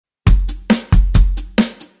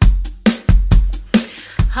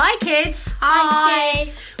Hi kids! Hi.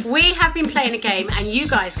 We have been playing a game and you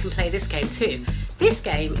guys can play this game too. This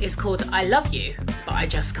game is called I Love You, but I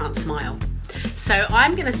Just Can't Smile. So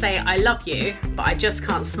I'm going to say I love you, but I just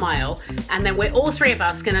can't smile. And then we're all three of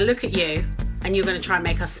us going to look at you and you're going to try and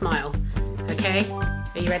make us smile. Okay? Are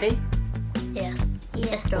you ready? Yes.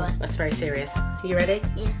 Yes, do it. That's very serious. Are you ready?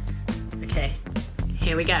 Yes. Okay.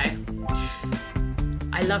 Here we go.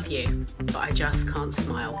 I love you, but I just can't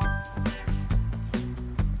smile.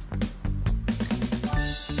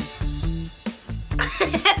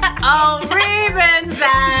 Oh, Ruben's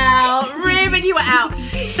out. Ruben, you were out.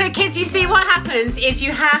 So kids, you see what happens is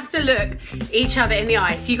you have to look each other in the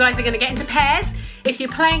eye. So you guys are going to get into pairs. If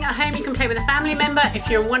you're playing at home, you can play with a family member. If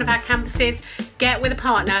you're on one of our campuses, get with a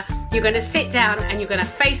partner. You're going to sit down and you're going to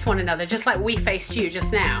face one another, just like we faced you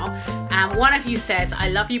just now. And one of you says, I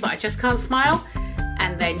love you, but I just can't smile.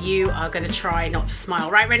 And then you are going to try not to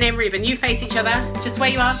smile. Right, Renee and Ruben, you face each other. Just where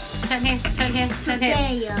you are. Turn here, turn here, turn here.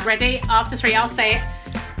 There you are. Ready? After 3, I'll say it.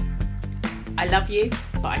 I love you,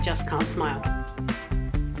 but I just can't smile.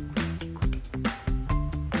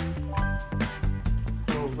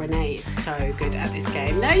 Oh, Renee is so good at this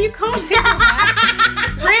game. No, you can't do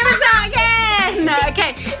that. Ruben's out again. No,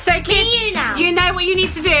 okay, so kids, you know what you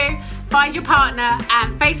need to do. Find your partner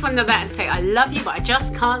and face one another and say, I love you, but I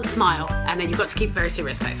just can't smile. And then you've got to keep a very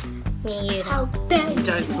serious face. How dare you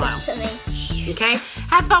Don't smile. to me. Okay?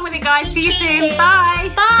 Have fun with it, guys. See you soon.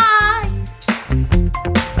 Bye. Bye.